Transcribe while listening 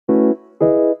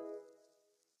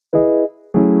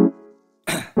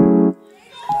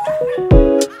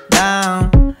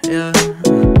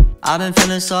I've been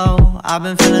feeling so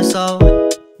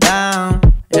down,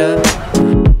 yeah.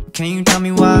 Can you tell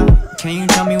me why? Can you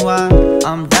tell me why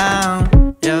I'm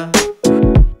down, yeah?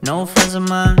 No friends of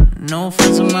mine around,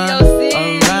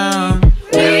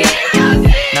 yeah.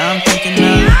 Now I'm thinking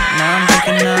of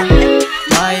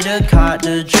might have caught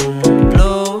the June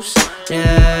blues,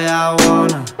 yeah. I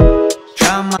wanna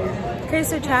try my. Okay,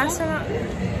 so Chast's on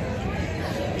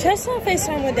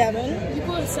FaceTime with Devin,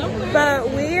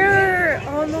 but we're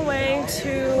on the way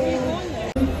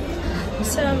to.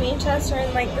 So me and Chas are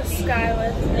in like the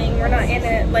skylift thing. We're not in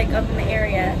it like up in the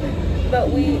area, but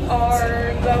we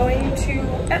are going to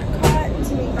Epcot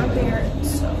to meet my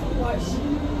parents. So watch.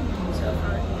 So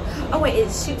fun. Oh wait,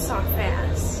 it shoots off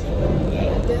fast.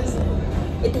 Yeah, it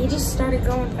doesn't. They just started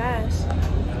going fast.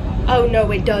 Oh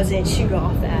no, it doesn't shoot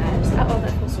off fast. Oh,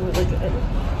 that feels really good.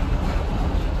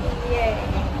 Yay.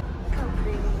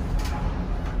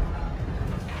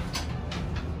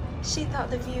 She thought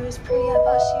the view was pretty. I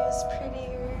thought she was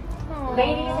prettier. Aww.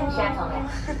 Ladies and gentlemen,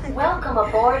 welcome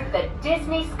aboard the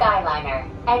Disney Skyliner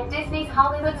at Disney's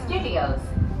Hollywood Studios.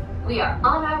 We are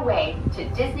on our way to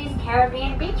Disney's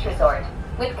Caribbean Beach Resort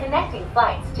with connecting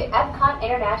flights to Epcot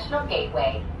International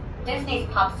Gateway, Disney's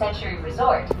Pop Century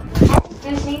Resort, and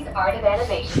Disney's Art of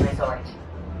Animation Resort.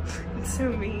 It's so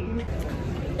mean.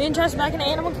 Me and Josh back in the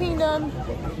Animal Kingdom.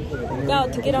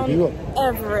 About to get on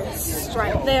Everest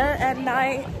right there at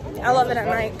night. I love it at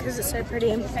night because it's so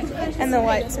pretty and the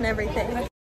lights and everything.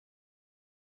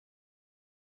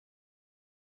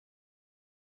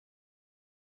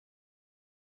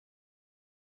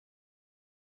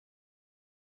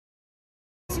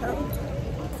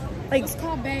 Let's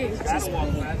call Bay.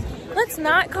 Let's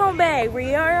not call Bay.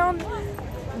 We are on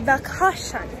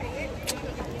vacation.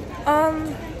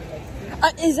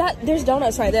 There's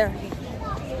donuts right there.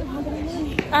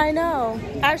 I know.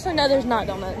 Actually, no, there's not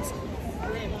donuts.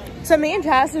 So me and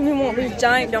Chastity, we want these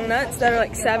giant donuts that are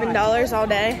like $7 all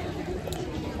day.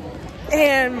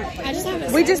 And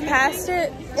we just passed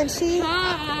it, and she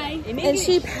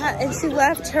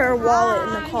left her wallet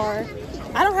in the car.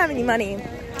 I don't have any money.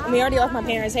 And we already left my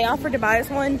parents. They offered to buy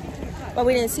us one, but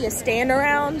we didn't see a stand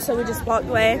around, so we just walked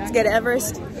away to get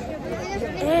Everest.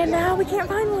 And now we can't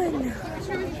find one.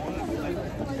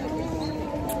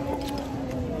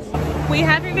 We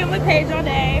haven't been with Paige all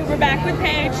day. We're back with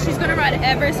Paige. She's gonna ride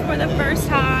Everest for the first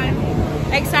time.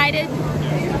 Excited?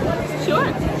 Sure.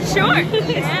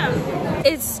 Yeah.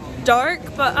 It's dark,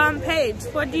 but Paige,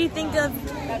 what do you think of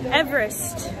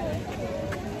Everest?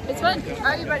 It's fun.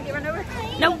 Are you ready to get run over?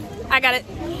 Nope, I got it.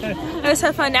 It was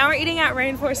so fun. Now we're eating at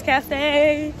Rainforest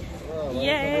Cafe.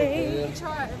 Yay.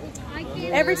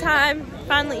 Every time,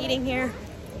 finally eating here.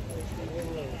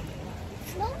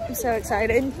 I'm so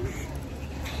excited.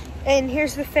 And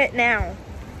here's the fit now.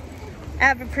 I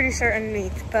have a pretty shirt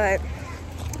underneath, but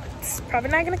it's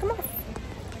probably not gonna come off.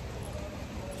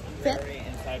 Fit.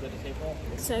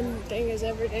 Same thing as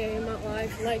every day in my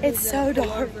life. Like it's so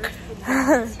dark.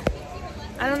 I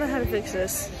don't know how to fix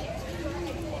this.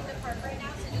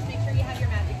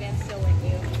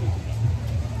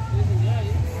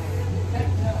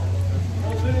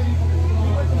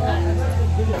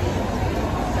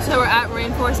 So we're at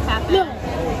Rainforest Cafe. No.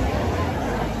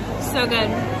 So good.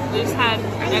 We just had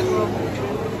an egg roll.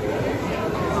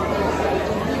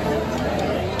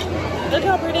 Look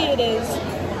how pretty it is.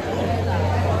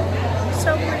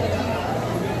 So pretty.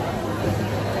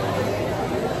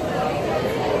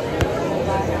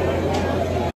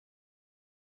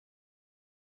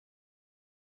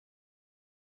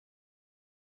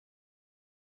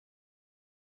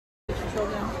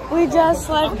 We just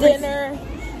left dinner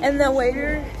and the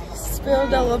waiter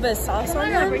spilled a little bit of sauce on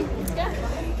them.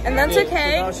 And that's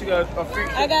okay. I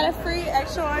got a free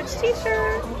extra large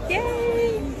t-shirt.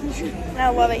 Yay! I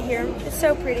love it here. It's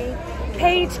so pretty.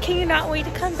 Paige, can you not wait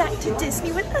to come back to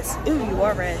Disney with us? Ooh, you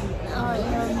are red. I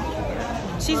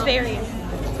am. She's very.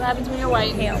 What happens when you're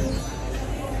white? Pale.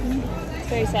 It's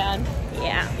very sad.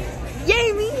 Yeah.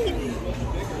 Yay, me!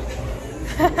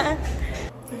 Okay,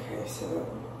 so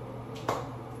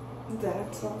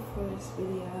that's all for this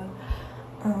video.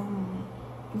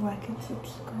 Like and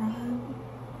subscribe.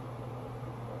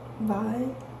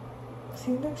 Bye.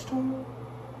 See you next time.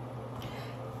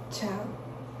 Ciao.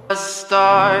 The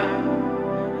start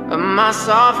of my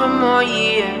sophomore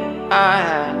year, I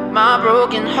had my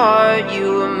broken heart.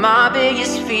 You were my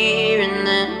biggest fear, and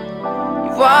then you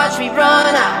watched me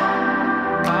run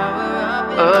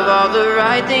out of all the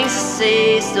right things to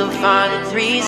say, still finding reasons.